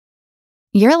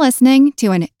You're listening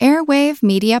to an Airwave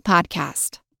Media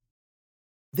Podcast.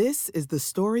 This is the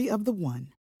story of the one.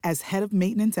 As head of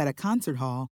maintenance at a concert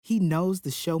hall, he knows the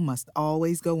show must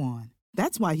always go on.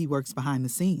 That's why he works behind the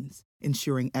scenes,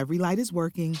 ensuring every light is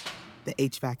working, the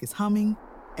HVAC is humming,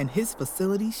 and his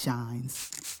facility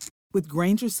shines. With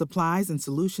Grainger's supplies and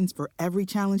solutions for every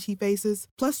challenge he faces,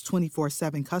 plus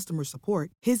 24/7 customer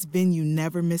support, his venue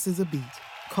never misses a beat.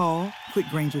 Call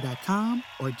quickgrainger.com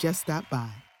or just stop by.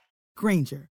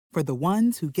 Grainger, for the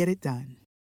ones who get it done.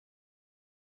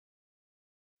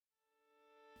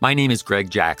 My name is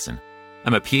Greg Jackson.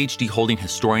 I'm a PhD-holding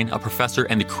historian, a professor,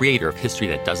 and the creator of History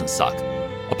That Doesn't Suck,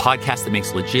 a podcast that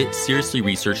makes legit, seriously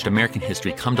researched American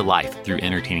history come to life through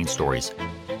entertaining stories.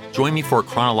 Join me for a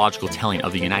chronological telling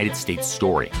of the United States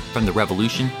story, from the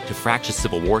Revolution to fractious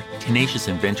Civil War, tenacious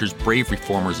inventors, brave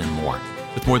reformers, and more.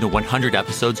 With more than 100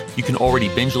 episodes, you can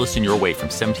already binge listen your way from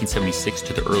 1776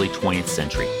 to the early 20th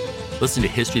century. Listen to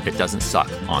History That Doesn't Suck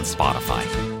on Spotify.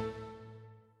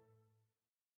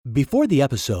 Before the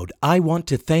episode, I want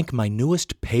to thank my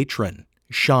newest patron,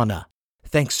 Shauna.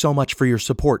 Thanks so much for your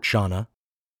support, Shauna.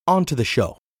 On to the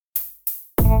show.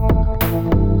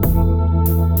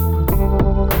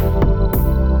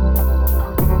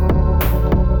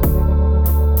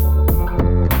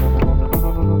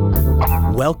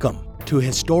 Welcome to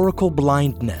Historical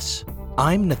Blindness.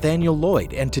 I'm Nathaniel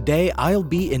Lloyd, and today I'll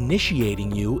be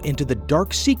initiating you into the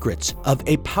dark secrets of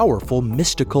a powerful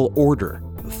mystical order.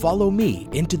 Follow me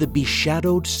into the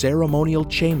beshadowed ceremonial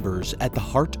chambers at the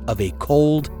heart of a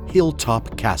cold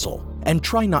hilltop castle, and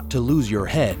try not to lose your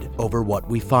head over what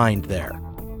we find there.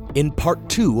 In part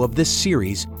 2 of this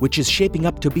series, which is shaping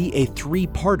up to be a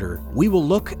 3-parter, we will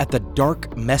look at the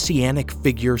dark messianic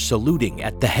figure saluting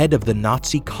at the head of the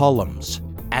Nazi columns,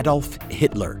 Adolf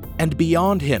Hitler, and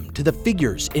beyond him to the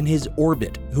figures in his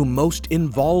orbit who most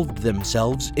involved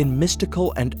themselves in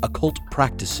mystical and occult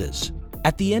practices.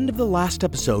 At the end of the last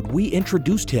episode, we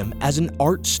introduced him as an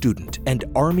art student and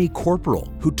army corporal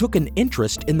who took an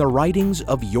interest in the writings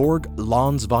of Georg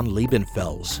Lanz von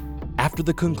Liebenfels. After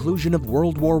the conclusion of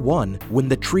World War I, when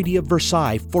the Treaty of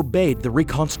Versailles forbade the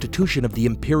reconstitution of the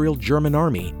Imperial German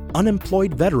Army,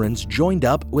 unemployed veterans joined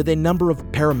up with a number of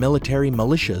paramilitary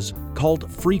militias called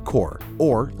Freikorps,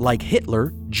 or, like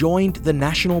Hitler, joined the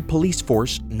national police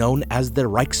force known as the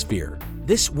Reichswehr.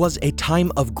 This was a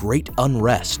time of great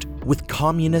unrest, with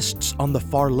communists on the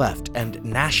far left and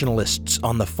nationalists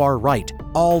on the far right,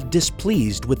 all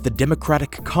displeased with the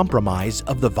democratic compromise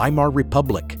of the Weimar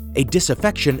Republic, a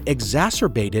disaffection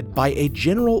exacerbated by a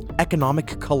general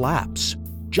economic collapse.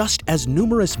 Just as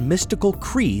numerous mystical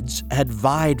creeds had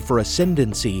vied for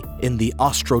ascendancy in the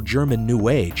Austro-German New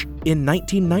Age, in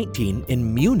 1919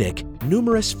 in Munich,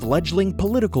 numerous fledgling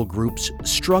political groups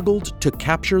struggled to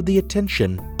capture the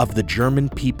attention of the German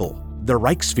people. The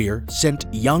Reichswehr sent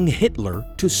young Hitler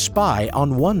to spy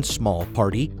on one small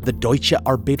party, the Deutsche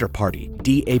Arbeiterparty,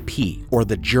 DAP, or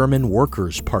the German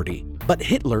Workers' Party. But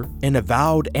Hitler, an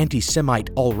avowed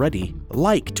anti-Semite already,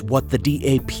 liked what the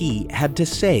DAP had to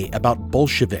say about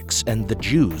Bolsheviks and the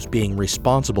Jews being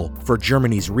responsible for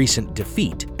Germany's recent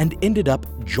defeat, and ended up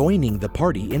joining the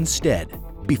party instead.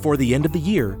 Before the end of the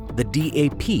year, the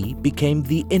DAP became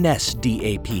the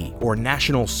NSDAP, or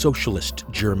National Socialist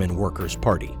German Workers'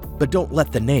 Party. But don't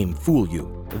let the name fool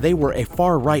you. They were a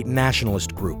far-right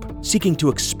nationalist group, seeking to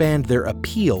expand their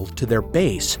appeal to their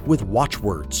base with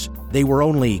watchwords. They were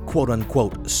only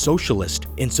quote-unquote socialist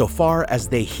insofar as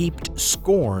they heaped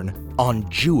scorn on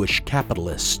Jewish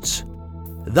capitalists.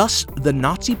 Thus, the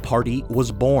Nazi Party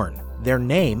was born, their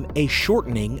name a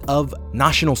shortening of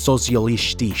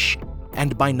Nationalsozialistisch.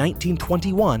 And by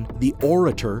 1921, the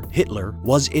orator Hitler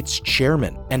was its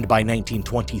chairman, and by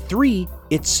 1923,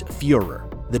 its Führer,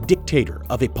 the dictator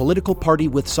of a political party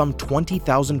with some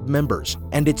 20,000 members,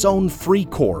 and its own free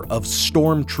corps of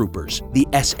stormtroopers, the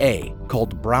SA,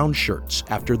 called brown shirts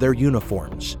after their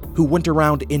uniforms, who went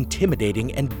around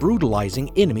intimidating and brutalizing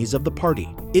enemies of the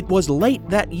party. It was late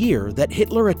that year that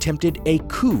Hitler attempted a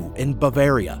coup in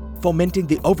Bavaria, fomenting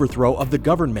the overthrow of the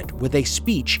government with a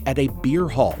speech at a beer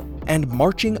hall and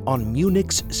marching on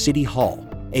Munich's City Hall,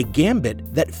 a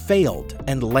gambit that failed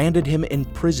and landed him in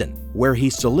prison, where he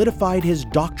solidified his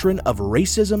doctrine of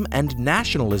racism and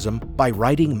nationalism by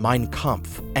writing Mein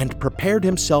Kampf, and prepared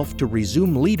himself to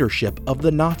resume leadership of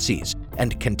the Nazis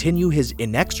and continue his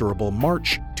inexorable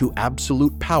march to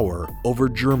absolute power over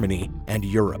Germany and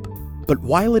Europe. But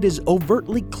while it is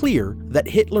overtly clear that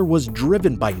Hitler was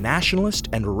driven by nationalist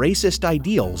and racist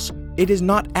ideals, it is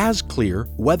not as clear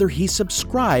whether he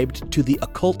subscribed to the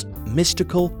occult,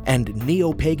 mystical, and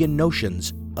neo-pagan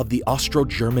notions of the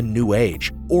Austro-German New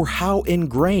Age, or how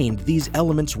ingrained these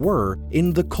elements were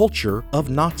in the culture of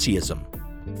Nazism.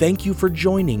 Thank you for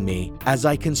joining me as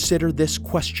I consider this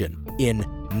question in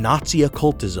Nazi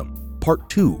Occultism, Part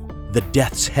 2, The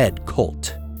Death's Head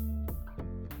Cult.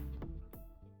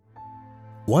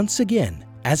 Once again,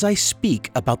 as I speak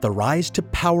about the rise to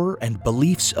power and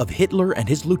beliefs of Hitler and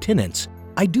his lieutenants,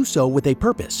 I do so with a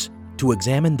purpose: to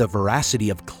examine the veracity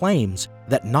of claims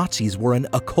that Nazis were an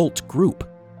occult group.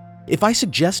 If I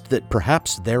suggest that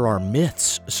perhaps there are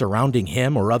myths surrounding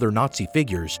him or other Nazi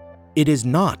figures, it is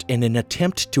not in an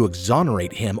attempt to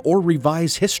exonerate him or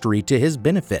revise history to his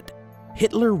benefit.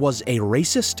 Hitler was a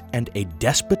racist and a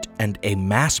despot and a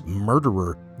mass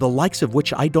murderer, the likes of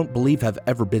which I don't believe have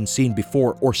ever been seen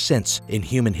before or since in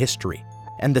human history.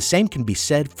 And the same can be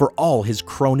said for all his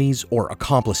cronies or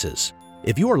accomplices.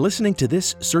 If you are listening to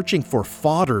this searching for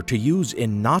fodder to use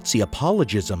in Nazi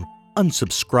apologism,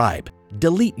 unsubscribe,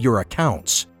 delete your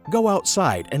accounts, go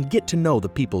outside and get to know the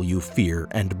people you fear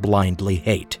and blindly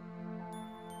hate.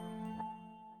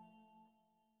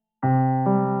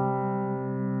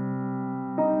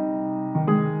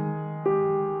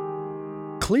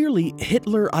 Clearly,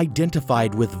 Hitler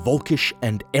identified with Volkisch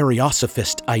and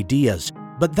Ariosophist ideas,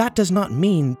 but that does not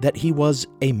mean that he was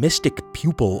a mystic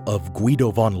pupil of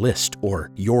Guido von List or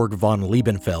Jörg von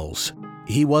Liebenfels.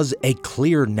 He was a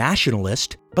clear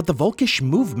nationalist, but the Volkisch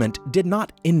movement did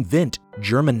not invent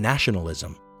German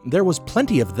nationalism. There was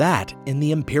plenty of that in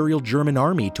the Imperial German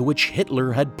Army to which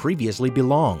Hitler had previously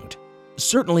belonged.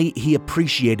 Certainly, he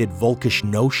appreciated Volkisch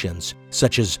notions,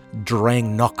 such as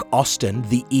Drang nach Osten,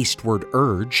 the eastward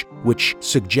urge, which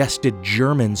suggested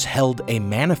Germans held a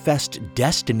manifest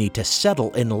destiny to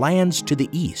settle in lands to the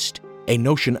east, a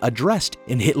notion addressed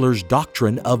in Hitler's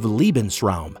doctrine of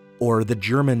Lebensraum, or the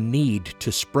German need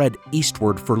to spread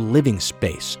eastward for living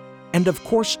space. And of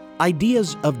course,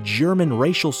 ideas of German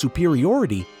racial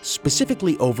superiority,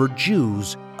 specifically over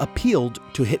Jews, appealed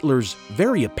to Hitler's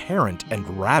very apparent and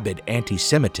rabid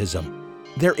anti-Semitism.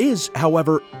 There is,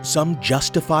 however, some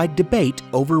justified debate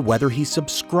over whether he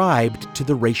subscribed to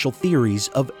the racial theories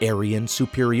of Aryan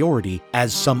superiority,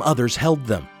 as some others held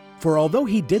them. For although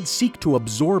he did seek to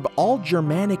absorb all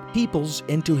Germanic peoples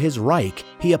into his Reich,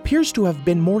 he appears to have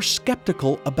been more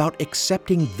skeptical about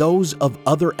accepting those of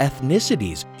other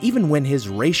ethnicities, even when his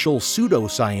racial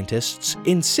pseudoscientists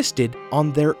insisted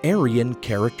on their Aryan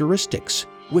characteristics,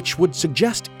 which would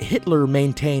suggest Hitler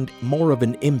maintained more of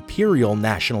an imperial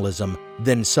nationalism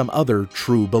than some other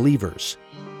true believers.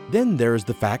 Then there's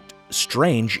the fact,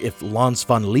 strange if Lanz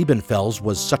von Liebenfels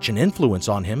was such an influence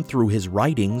on him through his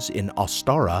writings in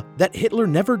Ostara, that Hitler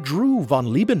never drew von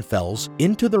Liebenfels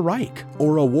into the Reich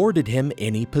or awarded him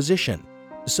any position.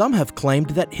 Some have claimed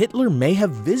that Hitler may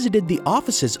have visited the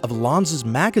offices of Lanz's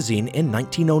magazine in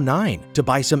 1909 to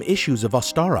buy some issues of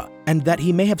Ostara, and that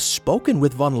he may have spoken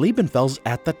with von Liebenfels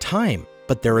at the time,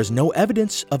 but there is no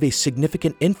evidence of a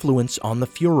significant influence on the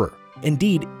Führer.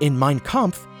 Indeed, in Mein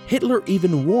Kampf, Hitler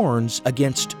even warns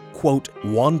against, quote,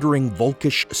 wandering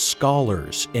Volkisch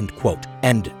scholars, end quote,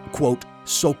 and, quote,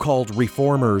 so-called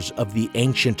reformers of the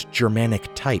ancient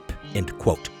Germanic type, end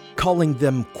quote, calling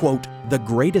them, quote, the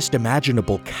greatest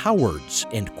imaginable cowards,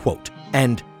 end quote,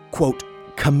 and, quote,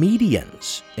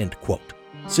 comedians, end quote,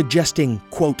 suggesting,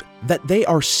 quote, that they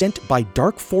are sent by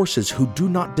dark forces who do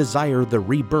not desire the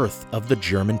rebirth of the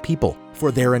German people,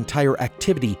 for their entire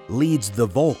activity leads the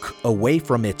Volk away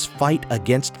from its fight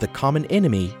against the common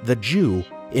enemy, the Jew,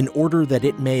 in order that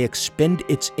it may expend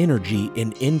its energy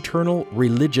in internal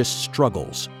religious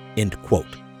struggles, end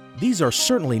quote. These are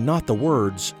certainly not the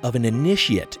words of an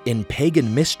initiate in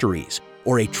pagan mysteries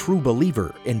or a true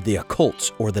believer in the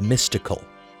occult or the mystical.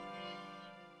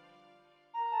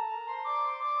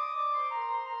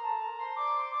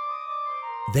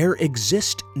 There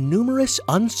exist numerous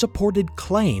unsupported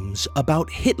claims about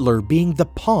Hitler being the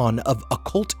pawn of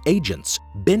occult agents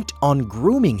bent on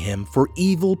grooming him for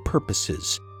evil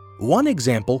purposes. One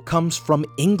example comes from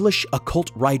English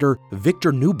occult writer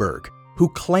Victor Newberg, who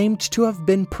claimed to have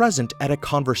been present at a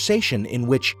conversation in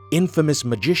which infamous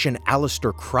magician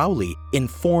Aleister Crowley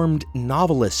informed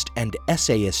novelist and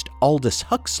essayist Aldous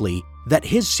Huxley that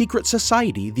his secret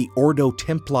society, the Ordo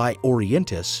Templi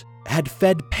Orientis, had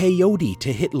fed peyote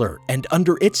to Hitler and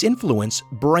under its influence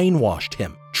brainwashed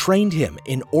him, trained him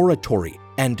in oratory,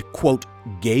 and, quote,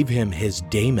 gave him his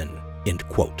daemon, end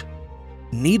quote.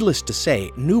 Needless to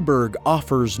say, Newberg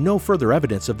offers no further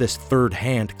evidence of this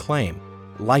third-hand claim.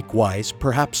 Likewise,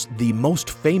 perhaps the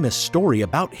most famous story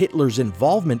about Hitler's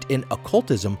involvement in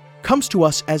occultism comes to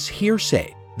us as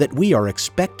hearsay that we are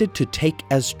expected to take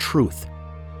as truth.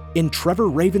 In Trevor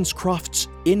Ravenscroft's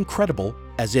incredible,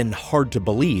 as in hard to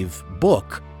believe,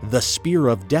 book, The Spear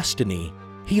of Destiny,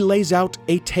 he lays out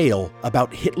a tale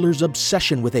about Hitler's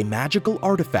obsession with a magical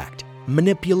artifact,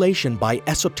 manipulation by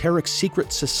esoteric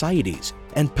secret societies,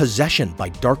 and possession by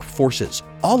dark forces,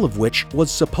 all of which was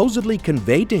supposedly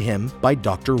conveyed to him by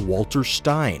Dr. Walter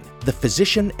Stein, the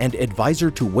physician and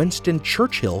advisor to Winston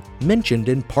Churchill mentioned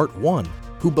in Part 1,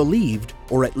 who believed,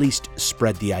 or at least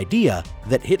spread the idea,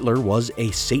 that Hitler was a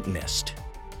Satanist.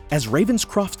 As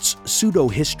Ravenscroft's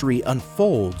pseudo-history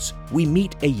unfolds, we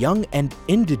meet a young and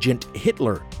indigent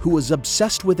Hitler who was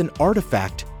obsessed with an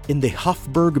artifact in the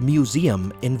Hofburg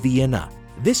Museum in Vienna.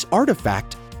 This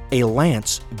artifact, a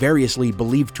lance variously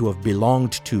believed to have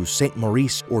belonged to Saint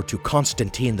Maurice or to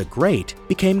Constantine the Great,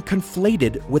 became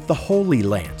conflated with the Holy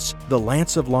Lance, the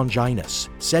Lance of Longinus,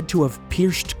 said to have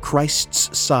pierced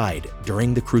Christ's side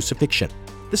during the crucifixion.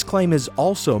 This claim is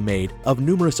also made of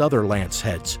numerous other lance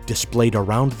heads displayed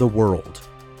around the world.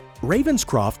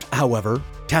 Ravenscroft, however,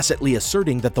 tacitly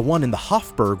asserting that the one in the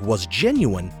Hofburg was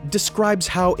genuine, describes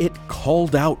how it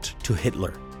called out to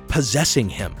Hitler, possessing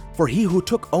him, for he who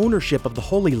took ownership of the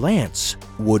Holy Lance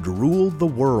would rule the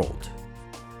world.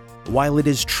 While it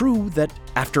is true that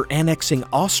after annexing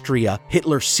Austria,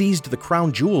 Hitler seized the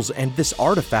crown jewels and this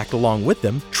artifact along with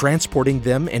them, transporting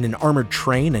them in an armored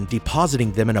train and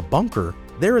depositing them in a bunker,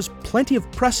 there is plenty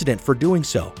of precedent for doing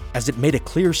so, as it made a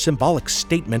clear symbolic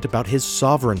statement about his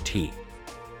sovereignty.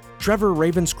 Trevor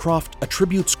Ravenscroft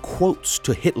attributes quotes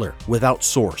to Hitler without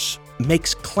source,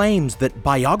 makes claims that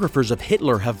biographers of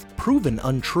Hitler have proven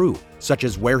untrue, such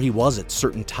as where he was at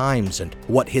certain times and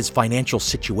what his financial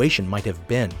situation might have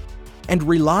been, and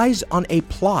relies on a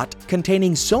plot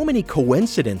containing so many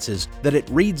coincidences that it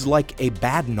reads like a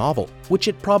bad novel, which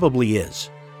it probably is.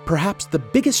 Perhaps the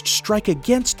biggest strike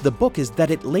against the book is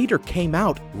that it later came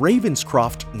out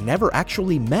Ravenscroft never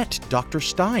actually met Dr.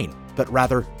 Stein, but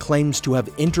rather claims to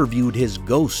have interviewed his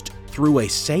ghost through a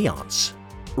seance.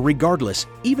 Regardless,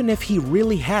 even if he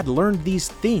really had learned these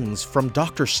things from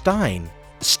Dr. Stein,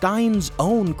 Stein's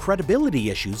own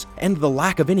credibility issues and the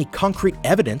lack of any concrete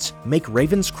evidence make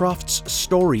Ravenscroft's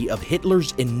story of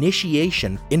Hitler's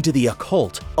initiation into the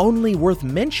occult only worth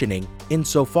mentioning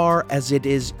insofar as it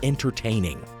is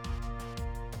entertaining.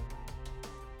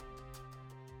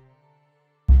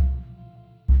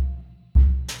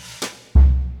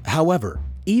 However,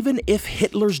 even if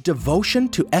Hitler's devotion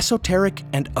to esoteric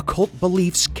and occult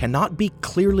beliefs cannot be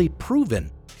clearly proven,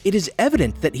 it is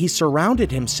evident that he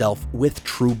surrounded himself with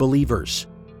true believers.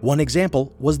 One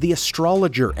example was the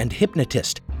astrologer and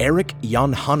hypnotist Erich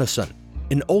Johannesson,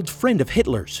 an old friend of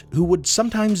Hitler's who would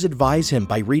sometimes advise him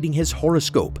by reading his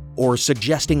horoscope or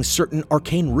suggesting certain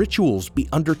arcane rituals be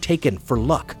undertaken for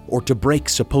luck or to break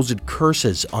supposed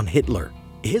curses on Hitler.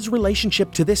 His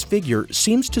relationship to this figure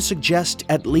seems to suggest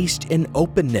at least an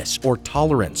openness or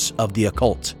tolerance of the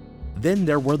occult. Then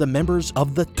there were the members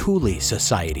of the Thule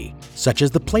Society, such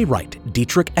as the playwright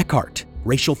Dietrich Eckart,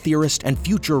 racial theorist and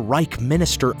future Reich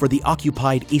minister for the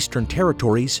occupied Eastern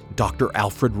Territories, Dr.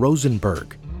 Alfred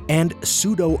Rosenberg, and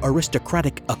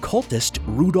pseudo-aristocratic occultist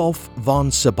Rudolf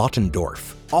von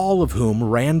Sabotendorf, all of whom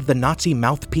ran the Nazi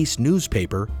mouthpiece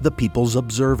newspaper, The People's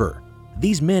Observer.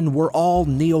 These men were all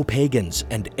neo-pagans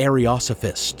and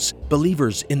Ariosophists,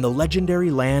 believers in the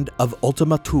legendary land of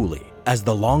Ultima Thule as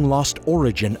the long-lost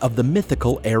origin of the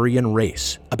mythical Aryan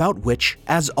race, about which,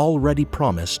 as already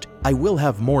promised, I will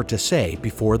have more to say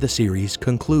before the series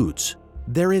concludes.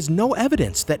 There is no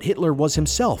evidence that Hitler was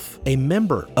himself a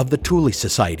member of the Thule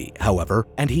Society, however,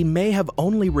 and he may have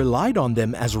only relied on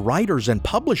them as writers and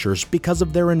publishers because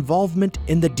of their involvement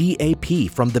in the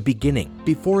DAP from the beginning,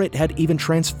 before it had even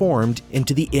transformed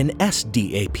into the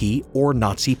NSDAP or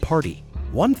Nazi Party.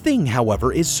 One thing,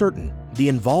 however, is certain. The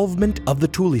involvement of the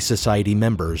Thule Society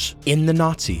members in the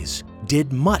Nazis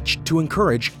did much to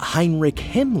encourage Heinrich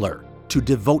Himmler to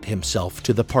devote himself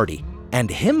to the party, and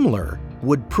Himmler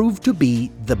would prove to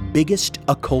be the biggest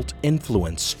occult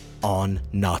influence on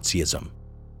Nazism.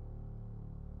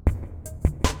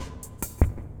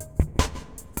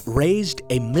 Raised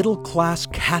a middle-class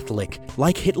Catholic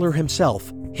like Hitler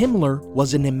himself, Himmler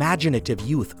was an imaginative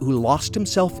youth who lost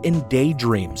himself in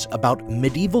daydreams about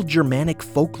medieval Germanic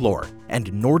folklore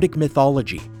and Nordic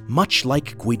mythology, much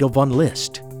like Guido von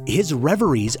List. His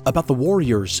reveries about the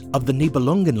warriors of the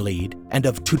Nibelungenlied and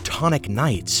of Teutonic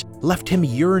knights left him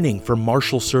yearning for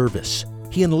martial service.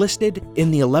 He enlisted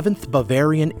in the 11th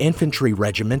Bavarian Infantry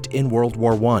Regiment in World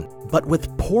War I, but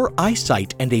with poor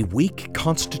eyesight and a weak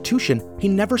constitution, he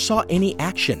never saw any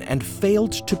action and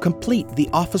failed to complete the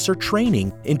officer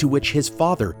training into which his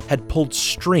father had pulled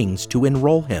strings to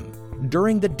enroll him.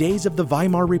 During the days of the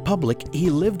Weimar Republic,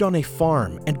 he lived on a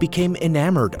farm and became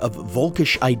enamored of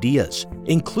Völkisch ideas,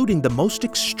 including the most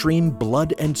extreme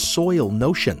blood and soil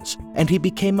notions, and he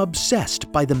became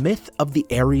obsessed by the myth of the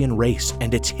Aryan race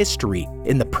and its history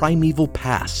in the primeval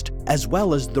past, as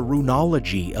well as the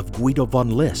runology of Guido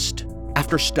von List.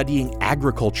 After studying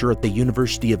agriculture at the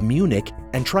University of Munich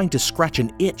and trying to scratch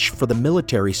an itch for the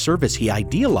military service he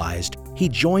idealized, he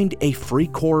joined a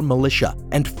Freikorps militia,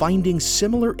 and finding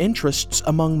similar interests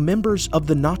among members of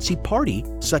the Nazi Party,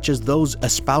 such as those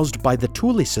espoused by the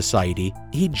Thule Society,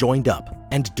 he joined up.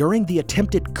 And during the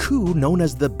attempted coup known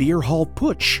as the Beer Hall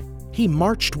Putsch, he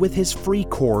marched with his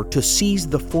Freikorps to seize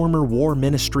the former War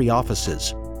Ministry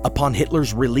offices. Upon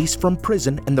Hitler's release from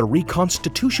prison and the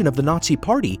reconstitution of the Nazi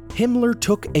Party, Himmler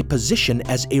took a position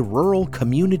as a rural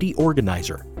community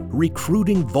organizer,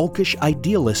 recruiting Völkisch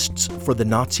idealists for the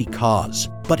Nazi cause.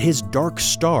 But his dark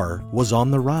star was on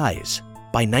the rise.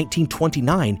 By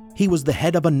 1929, he was the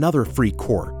head of another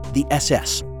Freikorps, the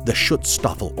SS, the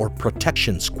Schutzstaffel or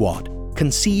Protection Squad,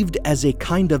 conceived as a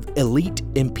kind of elite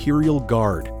imperial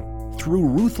guard. Through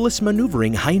ruthless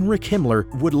maneuvering, Heinrich Himmler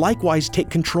would likewise take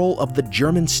control of the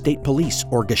German state police,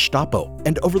 or Gestapo,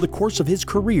 and over the course of his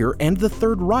career and the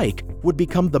Third Reich would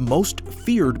become the most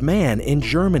feared man in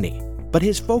Germany. But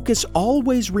his focus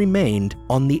always remained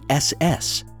on the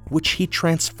SS, which he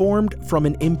transformed from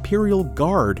an imperial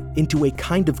guard into a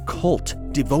kind of cult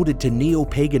devoted to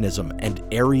neo-paganism and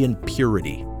Aryan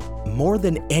purity. More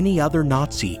than any other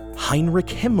Nazi, Heinrich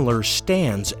Himmler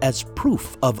stands as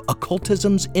proof of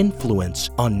occultism's influence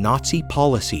on Nazi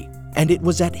policy, and it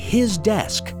was at his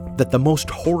desk that the most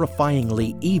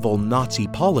horrifyingly evil Nazi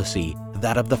policy,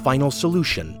 that of the Final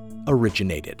Solution,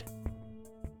 originated.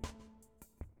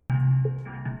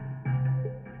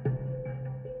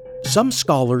 Some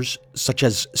scholars, such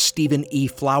as Stephen E.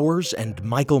 Flowers and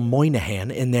Michael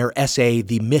Moynihan in their essay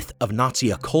The Myth of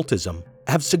Nazi Occultism,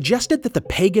 have suggested that the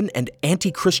pagan and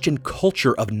anti-Christian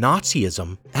culture of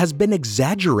Nazism has been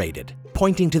exaggerated,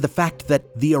 pointing to the fact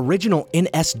that the original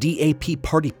NSDAP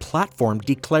party platform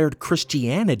declared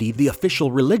Christianity the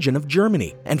official religion of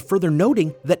Germany, and further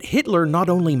noting that Hitler not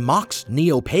only mocks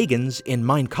neo-pagans in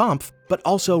Mein Kampf, but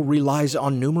also relies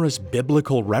on numerous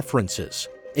biblical references.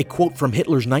 A quote from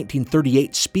Hitler's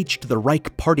 1938 speech to the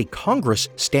Reich Party Congress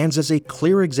stands as a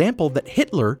clear example that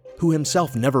Hitler, who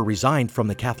himself never resigned from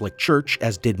the Catholic Church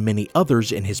as did many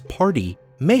others in his party,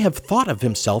 may have thought of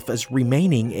himself as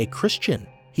remaining a Christian.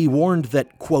 He warned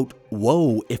that, quote,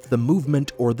 "Woe if the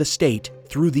movement or the state,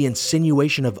 through the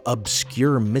insinuation of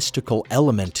obscure mystical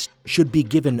elements, should be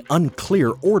given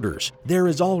unclear orders. There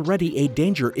is already a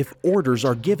danger if orders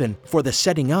are given for the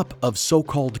setting up of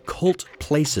so-called cult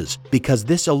places, because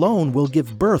this alone will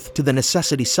give birth to the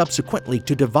necessity subsequently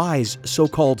to devise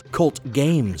so-called cult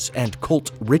games and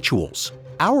cult rituals.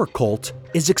 Our cult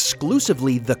is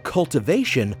exclusively the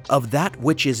cultivation of that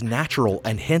which is natural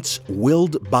and hence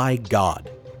willed by God."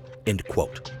 End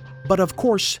quote. But of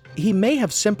course, he may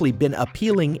have simply been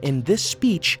appealing in this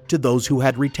speech to those who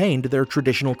had retained their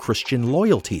traditional Christian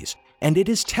loyalties, and it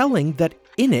is telling that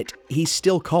in it he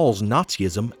still calls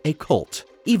Nazism a cult,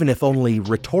 even if only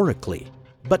rhetorically.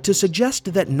 But to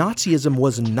suggest that Nazism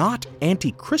was not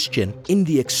anti-Christian in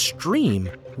the extreme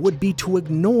would be to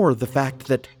ignore the fact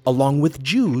that, along with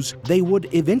Jews, they would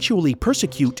eventually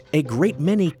persecute a great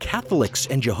many Catholics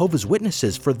and Jehovah's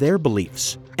Witnesses for their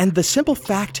beliefs. And the simple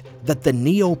fact that the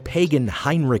neo-pagan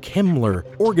Heinrich Himmler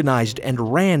organized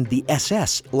and ran the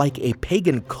SS like a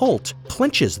pagan cult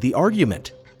clinches the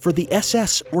argument. For the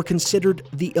SS were considered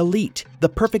the elite, the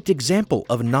perfect example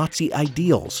of Nazi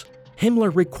ideals.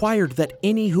 Himmler required that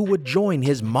any who would join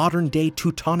his modern-day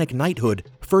Teutonic knighthood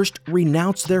first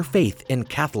renounce their faith in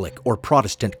Catholic or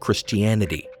Protestant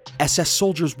Christianity. SS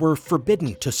soldiers were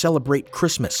forbidden to celebrate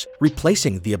Christmas,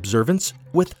 replacing the observance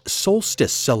with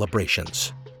solstice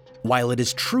celebrations. While it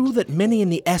is true that many in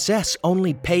the SS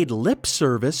only paid lip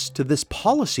service to this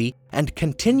policy and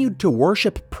continued to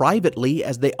worship privately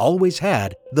as they always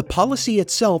had, the policy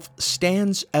itself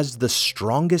stands as the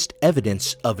strongest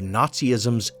evidence of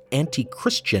Nazism's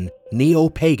anti-Christian,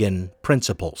 neo-pagan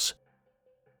principles.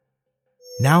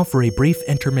 Now for a brief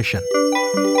intermission.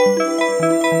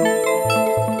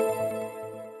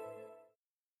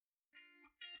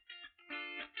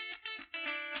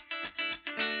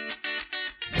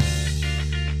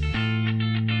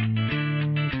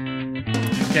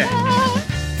 Okay.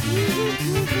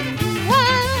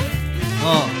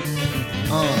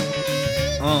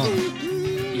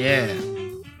 Yeah.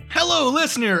 Hello,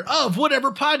 listener of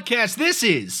whatever podcast this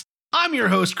is. I'm your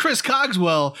host, Chris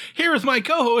Cogswell, here with my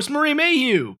co-host, Marie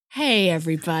Mayhew. Hey,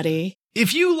 everybody.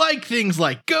 If you like things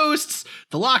like ghosts,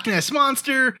 the Loch Ness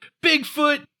Monster,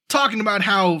 Bigfoot, talking about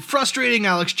how frustrating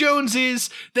Alex Jones is,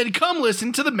 then come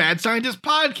listen to the Mad Scientist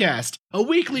Podcast, a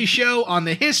weekly show on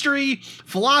the history,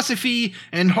 philosophy,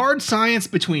 and hard science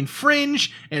between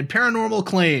fringe and paranormal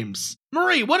claims.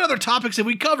 Marie, what other topics have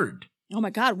we covered? Oh my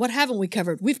God, what haven't we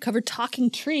covered? We've covered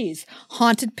talking trees,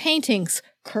 haunted paintings,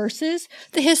 curses,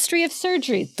 the history of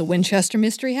surgery, the Winchester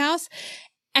Mystery House,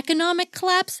 economic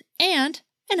collapse, and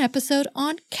an episode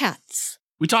on cats.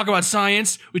 We talk about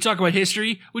science, we talk about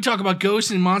history, we talk about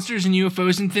ghosts and monsters and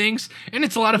UFOs and things, and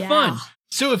it's a lot of fun.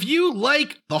 So if you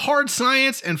like the hard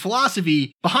science and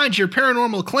philosophy behind your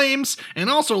paranormal claims, and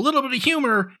also a little bit of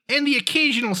humor and the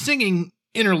occasional singing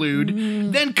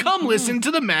interlude, then come listen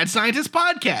to the Mad Scientist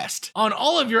Podcast on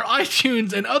all of your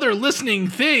iTunes and other listening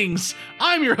things.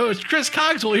 I'm your host, Chris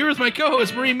Cogswell, here with my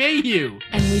co-host, Marie Mayhew.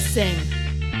 And we sing.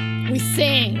 We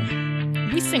sing.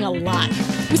 We sing a lot.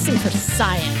 We sing for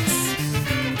science.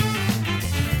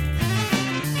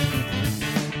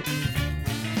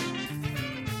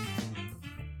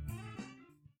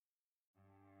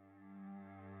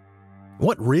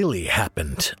 What really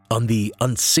happened on the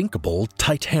unsinkable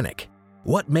Titanic?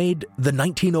 What made the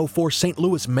 1904 St.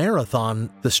 Louis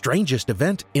Marathon the strangest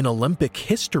event in Olympic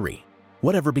history?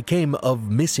 Whatever became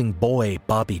of missing boy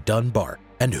Bobby Dunbar?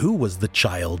 And who was the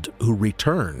child who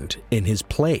returned in his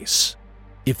place?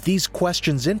 If these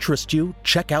questions interest you,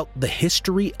 check out the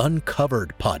History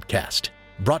Uncovered podcast,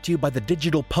 brought to you by the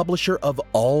digital publisher of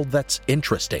All That's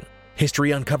Interesting. History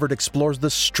Uncovered explores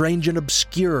the strange and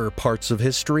obscure parts of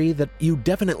history that you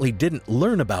definitely didn't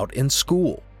learn about in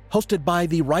school. Hosted by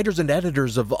the writers and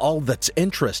editors of All That's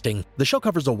Interesting, the show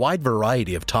covers a wide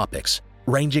variety of topics,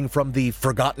 ranging from the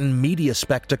forgotten media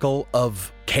spectacle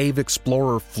of cave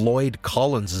explorer Floyd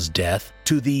Collins' death,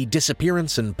 to the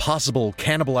disappearance and possible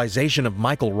cannibalization of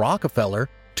Michael Rockefeller,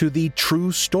 to the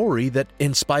true story that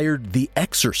inspired The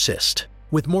Exorcist.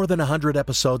 With more than 100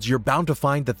 episodes, you're bound to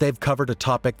find that they've covered a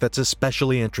topic that's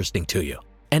especially interesting to you.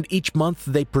 And each month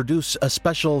they produce a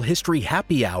special History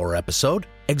Happy Hour episode,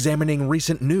 examining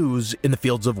recent news in the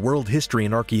fields of world history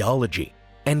and archaeology,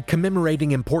 and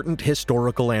commemorating important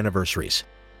historical anniversaries.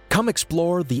 Come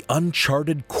explore the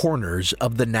uncharted corners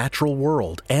of the natural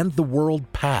world and the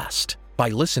world past by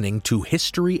listening to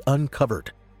History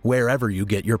Uncovered, wherever you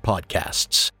get your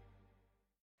podcasts.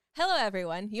 Hello,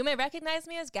 everyone. You may recognize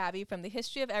me as Gabby from the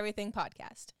History of Everything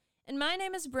podcast. And my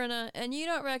name is Brenna, and you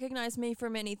don't recognize me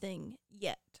from anything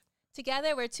yet.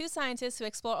 Together, we're two scientists who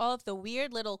explore all of the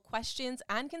weird little questions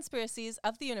and conspiracies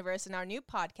of the universe in our new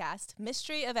podcast,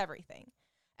 Mystery of Everything.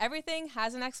 Everything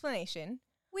has an explanation.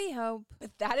 We hope.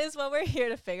 But that is what we're here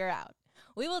to figure out.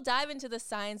 We will dive into the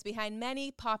science behind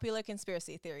many popular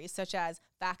conspiracy theories, such as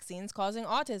vaccines causing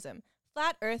autism,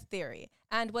 flat Earth theory,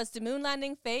 and was the moon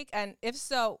landing fake? And if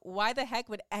so, why the heck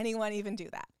would anyone even do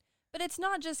that? But it's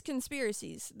not just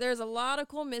conspiracies. There's a lot of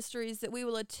cool mysteries that we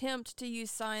will attempt to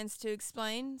use science to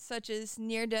explain, such as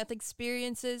near-death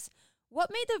experiences,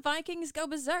 what made the Vikings go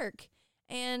berserk,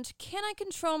 and can I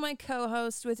control my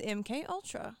co-host with MK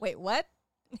Ultra? Wait, what?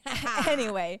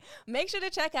 Anyway, make sure to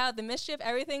check out the Mystery of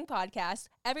Everything podcast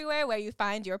everywhere where you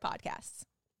find your podcasts.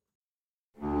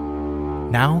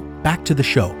 Now, back to the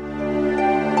show.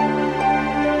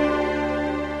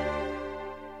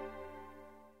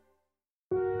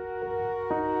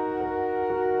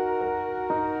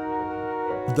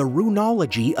 The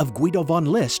runology of Guido von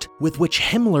List, with which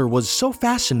Himmler was so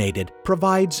fascinated,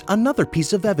 provides another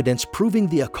piece of evidence proving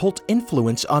the occult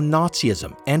influence on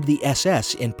Nazism, and the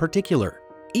SS in particular.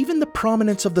 Even the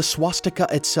prominence of the swastika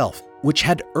itself, which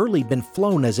had early been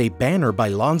flown as a banner by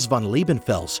Lanz von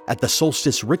Liebenfels at the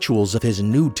solstice rituals of his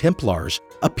New Templars,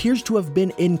 appears to have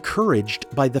been encouraged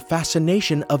by the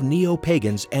fascination of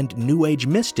neo-pagans and New Age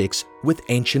mystics with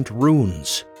ancient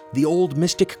runes. The old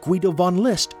mystic Guido von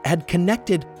List had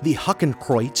connected the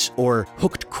Hakenkreuz, or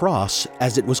hooked cross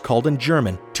as it was called in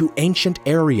German, to ancient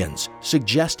Aryans,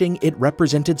 suggesting it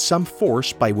represented some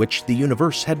force by which the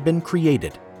universe had been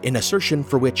created, an assertion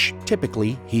for which,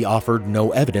 typically, he offered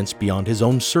no evidence beyond his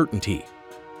own certainty.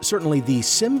 Certainly the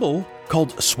symbol,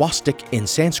 called swastik in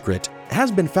Sanskrit,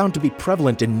 has been found to be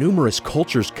prevalent in numerous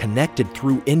cultures connected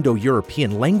through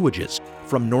Indo-European languages,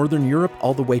 from Northern Europe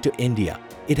all the way to India.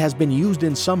 It has been used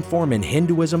in some form in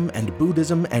Hinduism and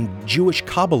Buddhism and Jewish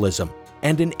Kabbalism,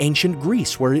 and in ancient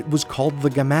Greece where it was called the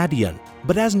Gammadion.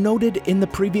 But as noted in the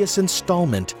previous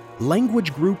installment,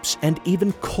 language groups and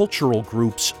even cultural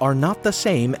groups are not the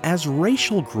same as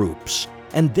racial groups,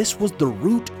 and this was the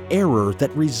root error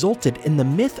that resulted in the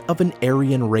myth of an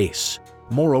Aryan race.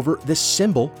 Moreover, this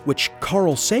symbol, which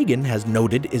Carl Sagan has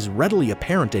noted is readily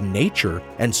apparent in nature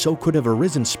and so could have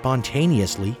arisen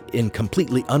spontaneously in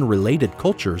completely unrelated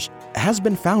cultures, has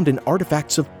been found in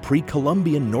artifacts of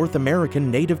pre-Columbian North American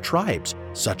native tribes,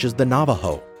 such as the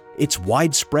Navajo. Its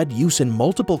widespread use in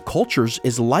multiple cultures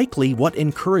is likely what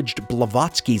encouraged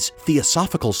Blavatsky's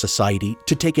Theosophical Society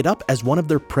to take it up as one of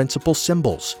their principal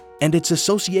symbols. And its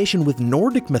association with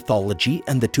Nordic mythology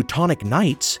and the Teutonic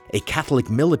Knights, a Catholic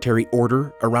military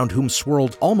order around whom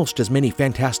swirled almost as many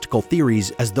fantastical theories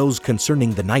as those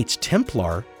concerning the Knights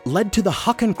Templar, led to the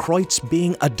Hakenkreuz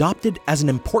being adopted as an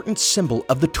important symbol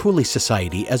of the Thule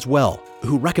Society as well,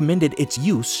 who recommended its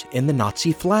use in the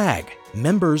Nazi flag.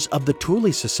 Members of the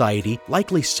Thule Society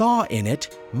likely saw in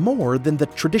it more than the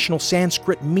traditional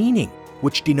Sanskrit meaning,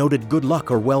 which denoted good luck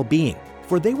or well-being,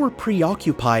 for they were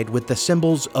preoccupied with the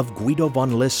symbols of Guido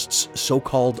von List's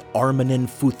so-called Armanen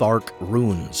Futhark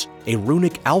runes, a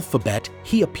runic alphabet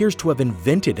he appears to have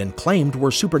invented and claimed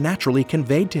were supernaturally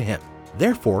conveyed to him.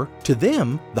 Therefore, to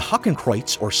them, the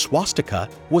Hakenkreuz or swastika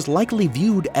was likely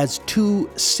viewed as two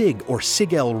Sig or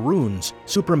Sigel runes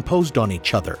superimposed on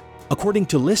each other. According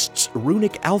to List's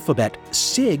runic alphabet,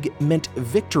 Sig meant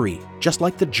victory, just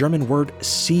like the German word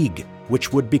Sieg,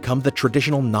 which would become the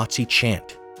traditional Nazi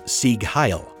chant, Sieg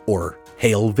Heil, or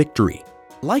Hail Victory.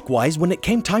 Likewise, when it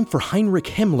came time for Heinrich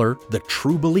Himmler, the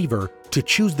true believer, to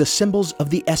choose the symbols of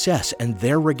the SS and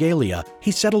their regalia, he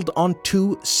settled on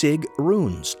two Sig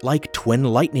runes, like twin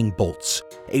lightning bolts,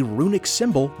 a runic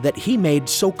symbol that he made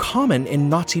so common in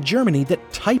Nazi Germany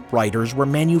that typewriters were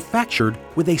manufactured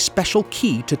with a special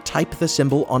key to type the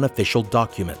symbol on official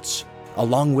documents.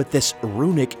 Along with this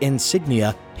runic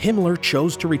insignia, Himmler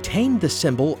chose to retain the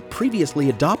symbol previously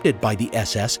adopted by the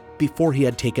SS before he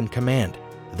had taken command,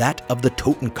 that of the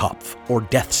Totenkopf, or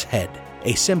Death's Head,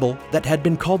 a symbol that had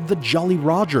been called the Jolly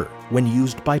Roger when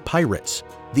used by pirates.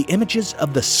 The images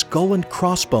of the skull and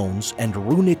crossbones and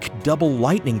runic double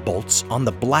lightning bolts on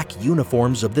the black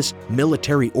uniforms of this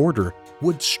military order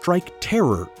would strike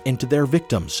terror into their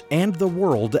victims and the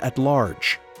world at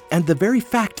large. And the very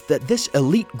fact that this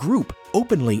elite group,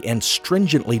 openly and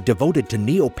stringently devoted to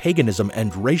neo-paganism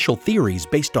and racial theories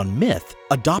based on myth,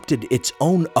 adopted its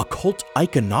own occult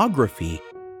iconography,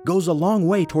 goes a long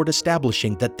way toward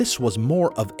establishing that this was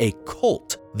more of a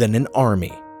cult than an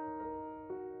army.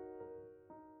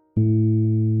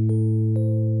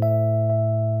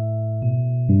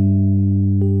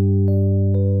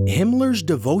 Himmler's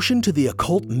devotion to the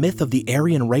occult myth of the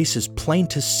Aryan race is plain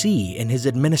to see in his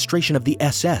administration of the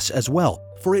SS as well,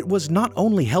 for it was not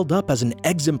only held up as an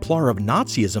exemplar of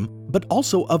Nazism, but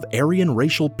also of Aryan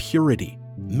racial purity.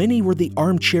 Many were the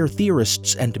armchair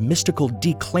theorists and mystical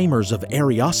declaimers of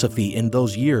Ariosophy in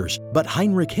those years, but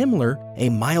Heinrich Himmler, a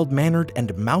mild-mannered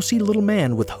and mousy little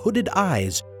man with hooded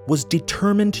eyes, was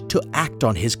determined to act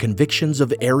on his convictions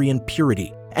of Aryan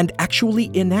purity and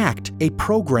actually enact a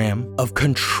program of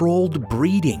controlled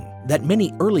breeding that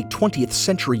many early 20th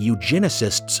century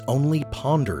eugenicists only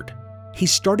pondered. He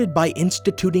started by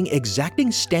instituting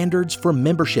exacting standards for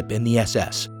membership in the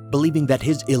SS, believing that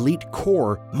his elite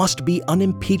corps must be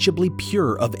unimpeachably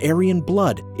pure of Aryan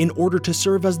blood in order to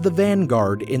serve as the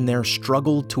vanguard in their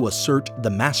struggle to assert the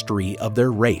mastery of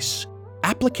their race.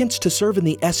 Applicants to serve in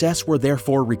the SS were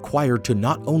therefore required to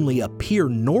not only appear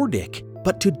Nordic,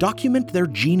 but to document their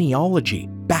genealogy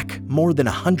back more than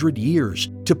 100 years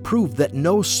to prove that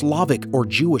no Slavic or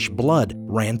Jewish blood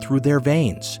ran through their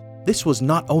veins. This was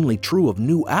not only true of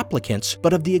new applicants,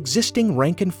 but of the existing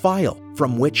rank and file,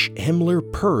 from which Himmler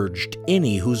purged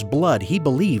any whose blood he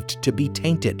believed to be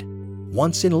tainted.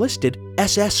 Once enlisted,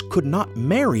 SS could not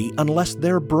marry unless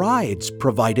their brides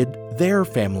provided their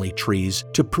family trees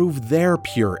to prove their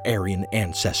pure Aryan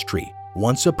ancestry.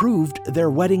 Once approved, their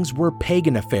weddings were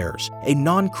pagan affairs, a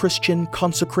non-Christian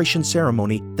consecration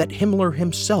ceremony that Himmler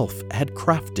himself had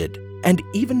crafted. And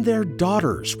even their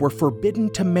daughters were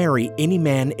forbidden to marry any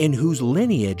man in whose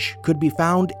lineage could be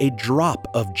found a drop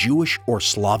of Jewish or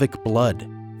Slavic blood.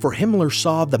 For Himmler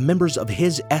saw the members of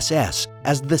his SS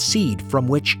as the seed from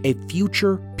which a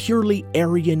future, purely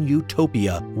Aryan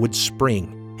utopia would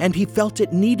spring, and he felt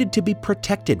it needed to be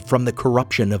protected from the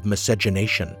corruption of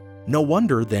miscegenation. No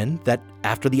wonder, then, that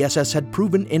after the SS had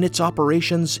proven in its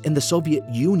operations in the Soviet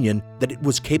Union that it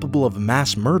was capable of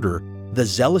mass murder, the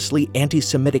zealously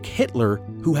anti-Semitic Hitler,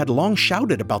 who had long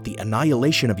shouted about the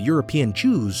annihilation of European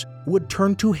Jews, would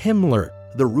turn to Himmler,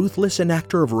 the ruthless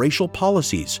enactor of racial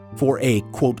policies, for a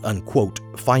quote-unquote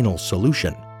final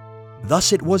solution.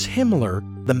 Thus it was Himmler,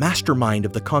 the mastermind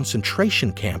of the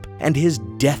concentration camp and his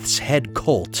Death's Head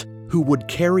cult, who would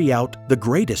carry out the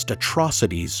greatest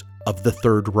atrocities of the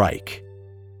Third Reich.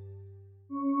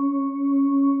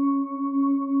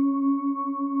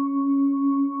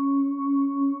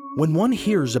 When one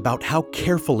hears about how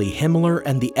carefully Himmler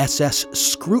and the SS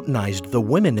scrutinized the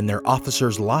women in their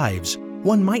officers' lives,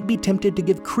 one might be tempted to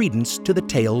give credence to the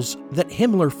tales that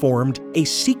Himmler formed a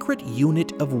secret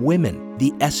unit of women,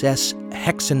 the SS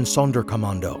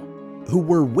Hexensonderkommando, who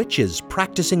were witches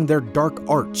practicing their dark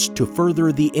arts to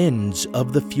further the ends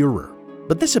of the Führer.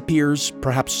 But this appears,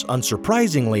 perhaps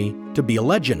unsurprisingly, to be a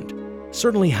legend.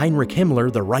 Certainly Heinrich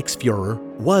Himmler, the Reichsfuhrer,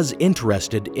 was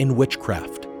interested in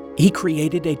witchcraft. He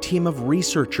created a team of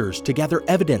researchers to gather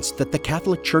evidence that the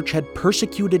Catholic Church had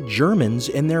persecuted Germans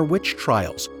in their witch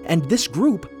trials, and this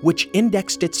group, which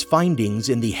indexed its findings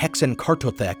in the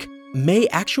Hexenkartothek, may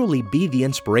actually be the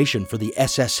inspiration for the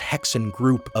SS Hexen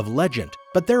group of legend,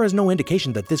 but there is no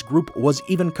indication that this group was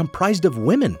even comprised of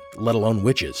women, let alone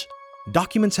witches.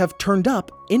 Documents have turned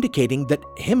up indicating that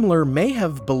Himmler may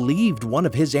have believed one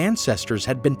of his ancestors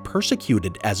had been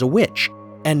persecuted as a witch,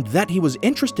 and that he was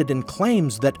interested in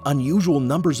claims that unusual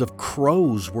numbers of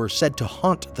crows were said to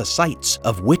haunt the sites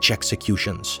of witch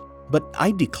executions. But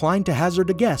I decline to hazard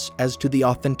a guess as to the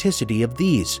authenticity of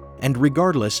these, and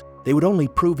regardless, they would only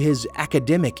prove his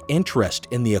academic interest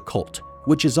in the occult,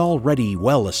 which is already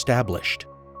well established.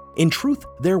 In truth,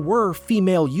 there were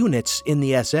female units in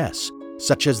the SS,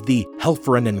 such as the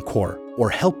Helferinnenkorps,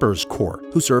 or Helpers Corps,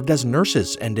 who served as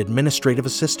nurses and administrative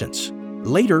assistants.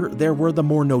 Later, there were the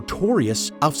more notorious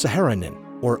Aufseherinnen,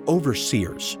 or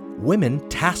overseers, women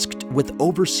tasked with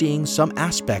overseeing some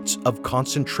aspects of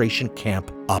concentration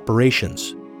camp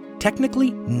operations.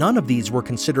 Technically, none of these were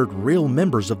considered real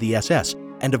members of the SS,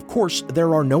 and of course,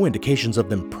 there are no indications of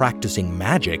them practicing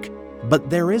magic, but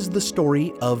there is the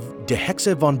story of Die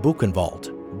Hexe von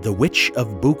Buchenwald, the Witch of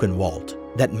Buchenwald,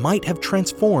 that might have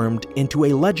transformed into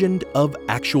a legend of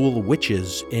actual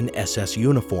witches in SS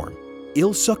uniform.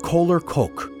 Ilse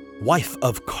Kohler-Koch, wife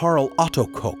of Karl Otto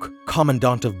Koch,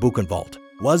 Commandant of Buchenwald,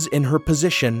 was in her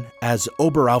position as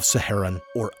Oberaufseherin,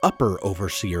 or upper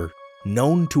overseer,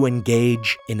 known to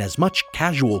engage in as much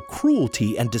casual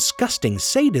cruelty and disgusting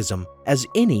sadism as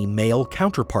any male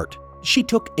counterpart. She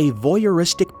took a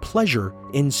voyeuristic pleasure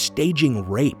in staging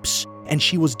rapes, and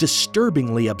she was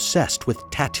disturbingly obsessed with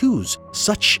tattoos,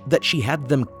 such that she had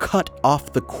them cut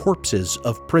off the corpses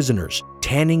of prisoners,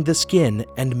 tanning the skin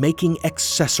and making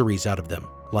accessories out of them,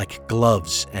 like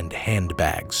gloves and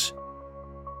handbags.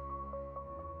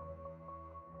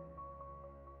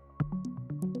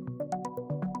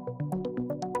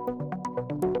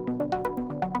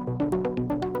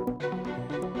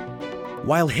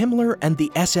 While Himmler and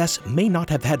the SS may not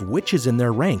have had witches in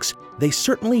their ranks, they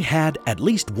certainly had at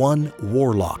least one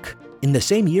warlock. In the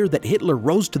same year that Hitler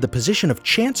rose to the position of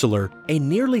Chancellor, a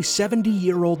nearly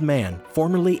 70-year-old man,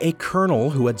 formerly a colonel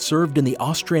who had served in the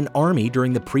Austrian army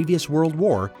during the previous World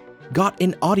War, got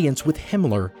an audience with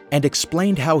Himmler and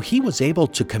explained how he was able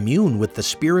to commune with the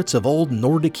spirits of old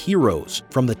Nordic heroes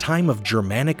from the time of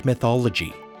Germanic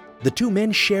mythology. The two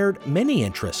men shared many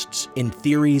interests in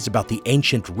theories about the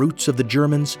ancient roots of the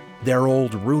Germans, their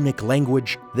old runic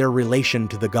language, their relation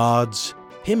to the gods.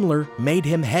 Himmler made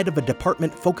him head of a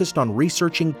department focused on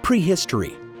researching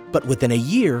prehistory, but within a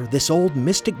year, this old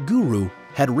mystic guru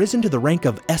had risen to the rank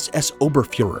of SS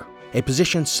Oberführer, a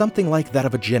position something like that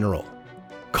of a general.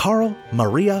 Karl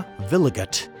Maria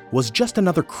Willigut was just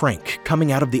another crank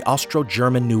coming out of the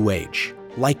Austro-German New Age,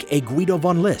 like a Guido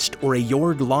von List or a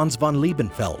Jörg Lanz von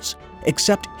Liebenfels,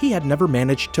 except he had never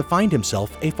managed to find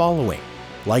himself a following.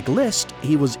 Like List,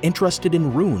 he was interested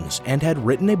in runes and had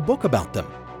written a book about them.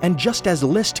 And just as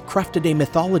List crafted a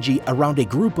mythology around a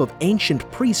group of ancient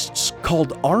priests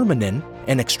called Armanen,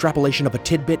 an extrapolation of a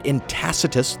tidbit in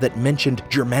Tacitus that mentioned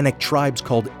Germanic tribes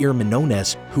called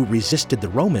Irminones who resisted the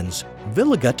Romans,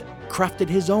 Willigut crafted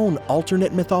his own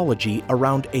alternate mythology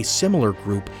around a similar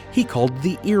group he called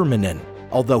the Irminen,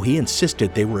 although he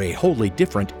insisted they were a wholly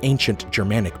different ancient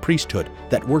Germanic priesthood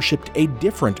that worshipped a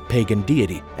different pagan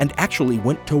deity and actually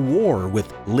went to war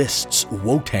with List's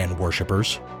Wotan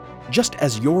worshippers. Just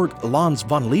as Jörg Lanz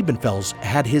von Liebenfels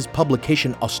had his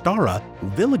publication Ostara,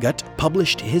 Willigut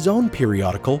published his own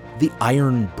periodical, The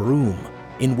Iron Broom,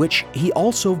 in which he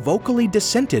also vocally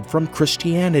dissented from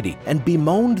Christianity and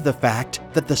bemoaned the fact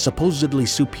that the supposedly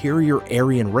superior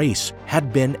Aryan race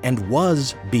had been and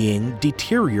was being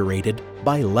deteriorated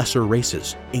by lesser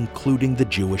races, including the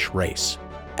Jewish race.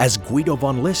 As Guido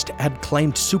von List had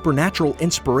claimed supernatural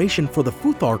inspiration for the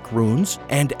Futhark runes,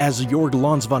 and as Jörg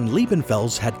Lanz von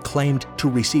Liebenfels had claimed to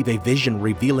receive a vision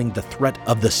revealing the threat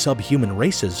of the subhuman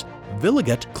races,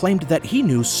 Willigut claimed that he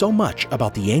knew so much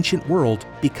about the ancient world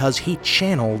because he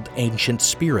channeled ancient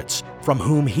spirits, from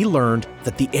whom he learned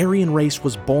that the Aryan race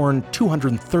was born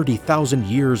 230,000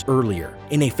 years earlier,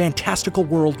 in a fantastical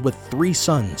world with 3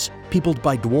 suns, peopled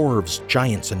by dwarves,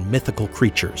 giants, and mythical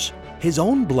creatures. His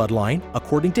own bloodline,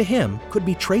 according to him, could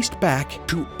be traced back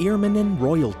to Irmanen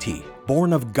royalty,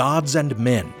 born of gods and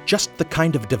men, just the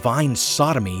kind of divine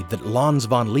sodomy that Lans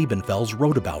von Liebenfels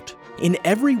wrote about. In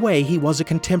every way, he was a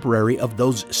contemporary of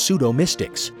those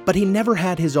pseudo-mystics, but he never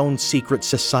had his own secret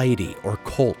society or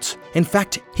cult. In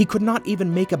fact, he could not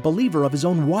even make a believer of his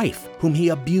own wife, whom he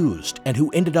abused and who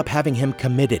ended up having him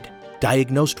committed.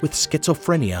 Diagnosed with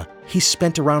schizophrenia, he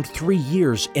spent around 3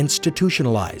 years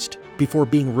institutionalized before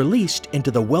being released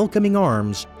into the welcoming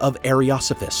arms of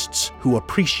Ariosophists who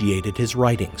appreciated his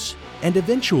writings. And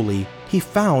eventually, he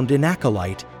found an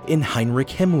acolyte in Heinrich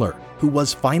Himmler, who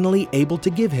was finally able to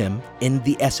give him, in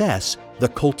the SS, the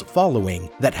cult following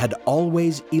that had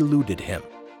always eluded him.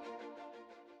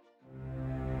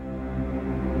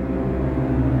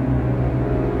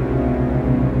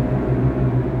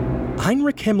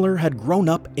 Heinrich Himmler had grown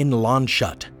up in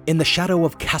Landshut, in the shadow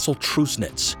of Castle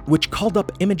Trusnitz, which called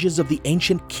up images of the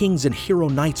ancient kings and hero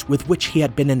knights with which he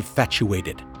had been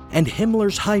infatuated. And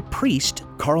Himmler's high priest,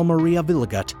 Karl Maria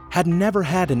Willigut, had never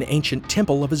had an ancient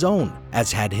temple of his own,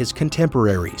 as had his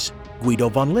contemporaries. Guido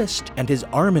von List and his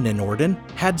Armenenorden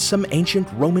had some ancient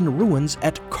Roman ruins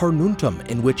at Carnuntum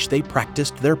in which they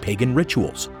practiced their pagan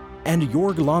rituals. And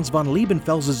Jorg Lans von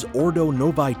Liebenfels' Ordo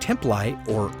Novae Templii,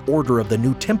 or Order of the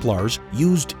New Templars,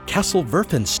 used Castle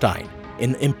Werfenstein,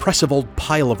 an impressive old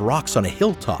pile of rocks on a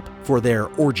hilltop, for their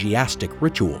orgiastic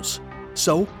rituals.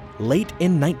 So, late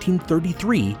in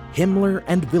 1933, Himmler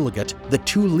and Willigut, the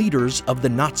two leaders of the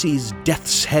Nazis'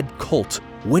 Death's Head cult,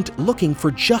 went looking for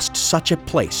just such a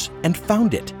place and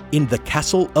found it in the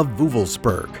Castle of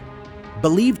Wewelsburg.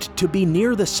 Believed to be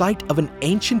near the site of an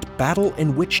ancient battle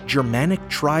in which Germanic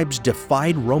tribes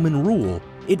defied Roman rule,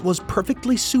 it was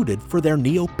perfectly suited for their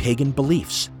neo-pagan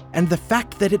beliefs. And the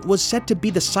fact that it was said to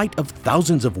be the site of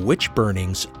thousands of witch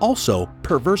burnings also,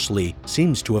 perversely,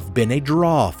 seems to have been a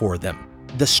draw for them.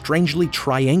 The strangely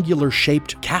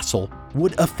triangular-shaped castle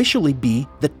would officially be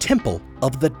the Temple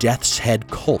of the Death's Head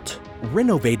cult,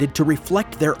 renovated to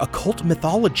reflect their occult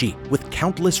mythology with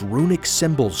countless runic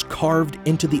symbols carved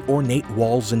into the ornate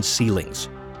walls and ceilings.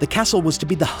 The castle was to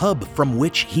be the hub from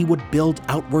which he would build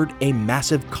outward a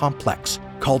massive complex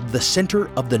called the Center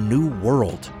of the New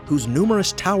World, whose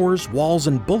numerous towers, walls,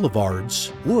 and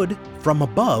boulevards would, from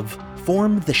above,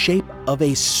 form the shape of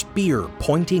a spear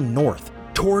pointing north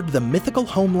toward the mythical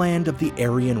homeland of the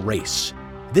Aryan race.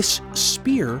 This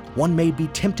spear, one may be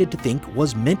tempted to think,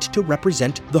 was meant to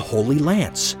represent the Holy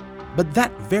Lance. But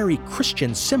that very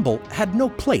Christian symbol had no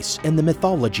place in the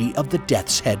mythology of the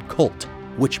Death's Head cult,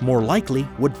 which more likely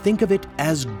would think of it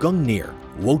as Gungnir,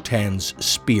 Wotan's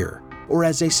spear, or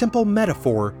as a simple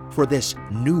metaphor for this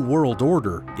New World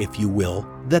Order, if you will,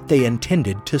 that they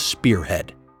intended to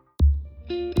spearhead.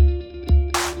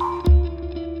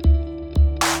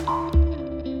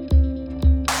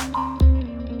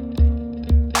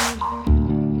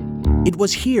 It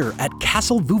was here at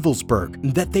Castle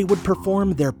Wewelsburg that they would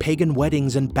perform their pagan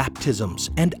weddings and baptisms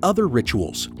and other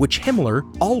rituals, which Himmler,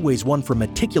 always one for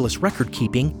meticulous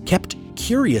record-keeping, kept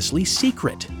curiously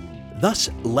secret. Thus,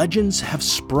 legends have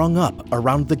sprung up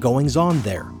around the goings-on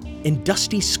there. In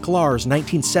Dusty Sklar's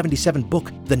 1977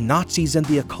 book, The Nazis and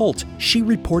the Occult, she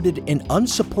reported an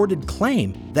unsupported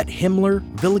claim that Himmler,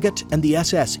 Willigut, and the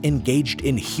SS engaged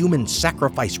in human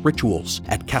sacrifice rituals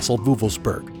at Castle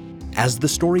Wewelsburg. As the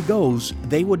story goes,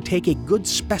 they would take a good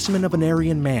specimen of an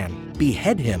Aryan man,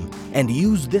 behead him, and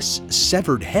use this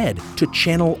severed head to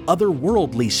channel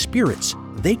otherworldly spirits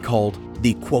they called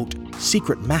the, quote,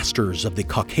 secret masters of the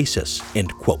Caucasus,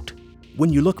 end quote.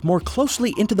 When you look more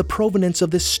closely into the provenance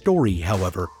of this story,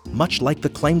 however, much like the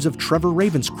claims of Trevor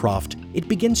Ravenscroft, it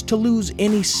begins to lose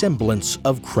any semblance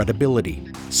of credibility.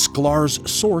 Sklar's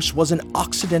source was an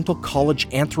Occidental College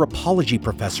anthropology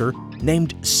professor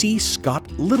named C. Scott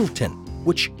Littleton,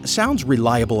 which sounds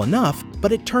reliable enough,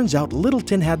 but it turns out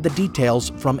Littleton had the details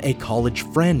from a college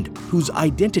friend whose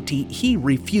identity he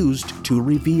refused to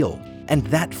reveal. And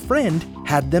that friend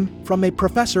had them from a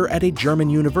professor at a German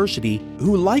university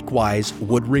who likewise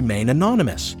would remain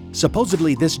anonymous.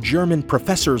 Supposedly, this German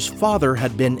professor's father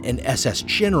had been an SS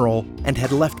general and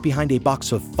had left behind a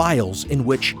box of files in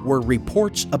which were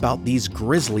reports about these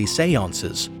grisly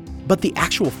seances. But the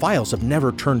actual files have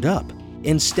never turned up.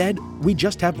 Instead, we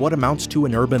just have what amounts to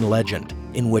an urban legend,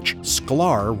 in which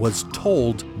Sklar was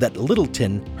told that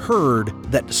Littleton heard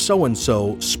that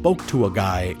so-and-so spoke to a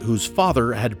guy whose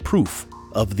father had proof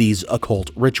of these occult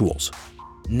rituals.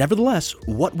 Nevertheless,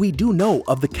 what we do know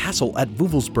of the castle at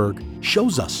Wewelsburg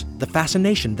shows us the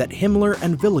fascination that Himmler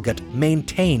and Willigut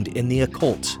maintained in the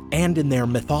occult and in their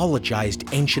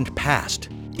mythologized ancient past.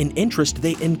 an interest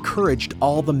they encouraged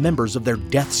all the members of their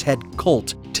Death's Head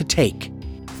cult to take.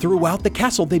 Throughout the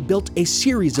castle, they built a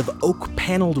series of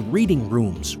oak-paneled reading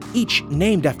rooms, each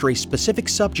named after a specific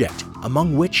subject,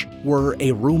 among which were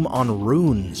a room on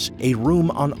runes, a room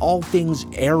on all things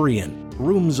Aryan,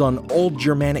 rooms on old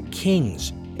Germanic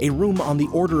kings, a room on the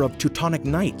Order of Teutonic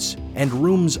Knights, and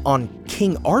rooms on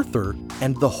King Arthur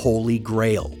and the Holy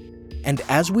Grail. And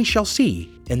as we shall see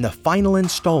in the final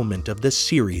installment of this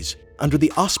series, under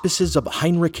the auspices of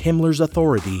Heinrich Himmler's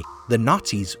authority, the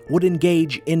Nazis would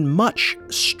engage in much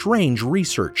strange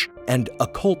research and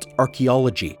occult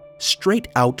archaeology, straight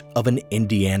out of an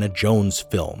Indiana Jones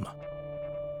film.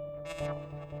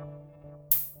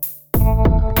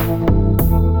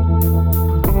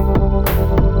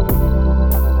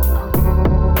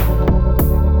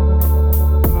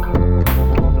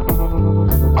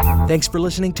 Thanks for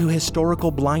listening to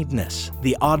Historical Blindness,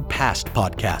 the Odd Past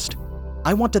podcast.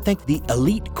 I want to thank the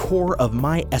elite core of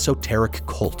my esoteric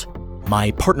cult,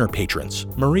 my partner patrons,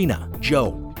 Marina,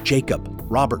 Joe, Jacob,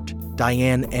 Robert,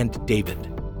 Diane, and David.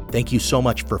 Thank you so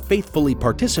much for faithfully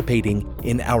participating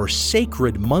in our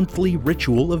sacred monthly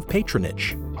ritual of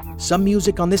patronage. Some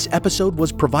music on this episode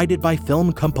was provided by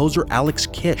film composer Alex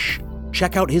Kish.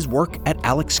 Check out his work at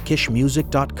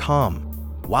alexkishmusic.com.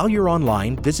 While you're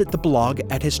online, visit the blog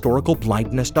at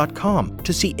historicalblindness.com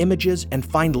to see images and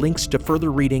find links to further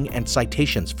reading and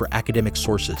citations for academic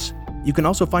sources. You can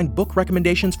also find book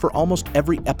recommendations for almost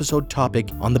every episode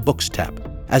topic on the Books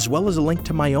tab, as well as a link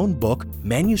to my own book,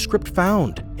 Manuscript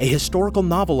Found, a historical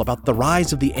novel about the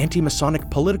rise of the anti-Masonic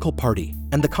political party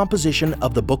and the composition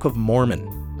of the Book of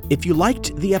Mormon. If you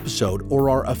liked the episode or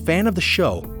are a fan of the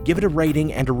show, give it a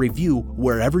rating and a review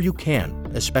wherever you can,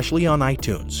 especially on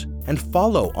iTunes. And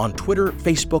follow on Twitter,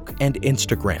 Facebook, and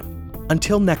Instagram.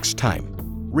 Until next time,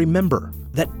 remember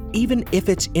that even if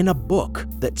it's in a book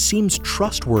that seems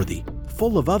trustworthy,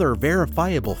 full of other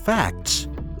verifiable facts,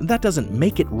 that doesn't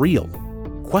make it real.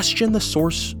 Question the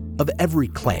source of every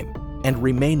claim and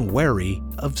remain wary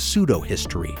of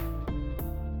pseudo-history.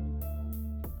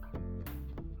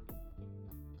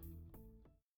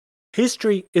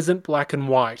 History isn't black and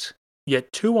white,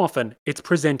 yet too often it's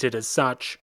presented as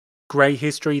such. Grey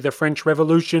History, the French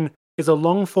Revolution, is a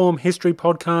long-form history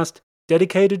podcast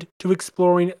dedicated to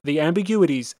exploring the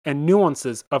ambiguities and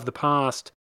nuances of the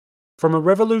past. From a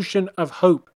revolution of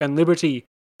hope and liberty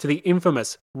to the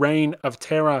infamous Reign of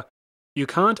Terror, you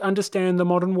can't understand the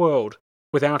modern world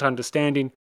without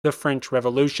understanding the French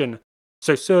Revolution.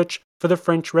 So search for the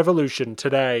French Revolution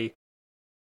today.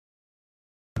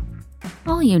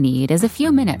 All you need is a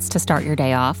few minutes to start your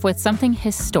day off with something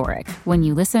historic when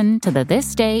you listen to the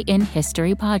This Day in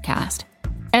History podcast.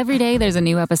 Every day there's a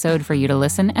new episode for you to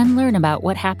listen and learn about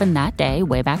what happened that day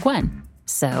way back when.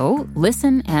 So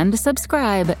listen and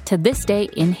subscribe to This Day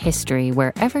in History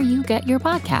wherever you get your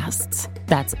podcasts.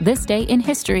 That's This Day in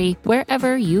History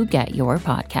wherever you get your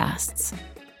podcasts.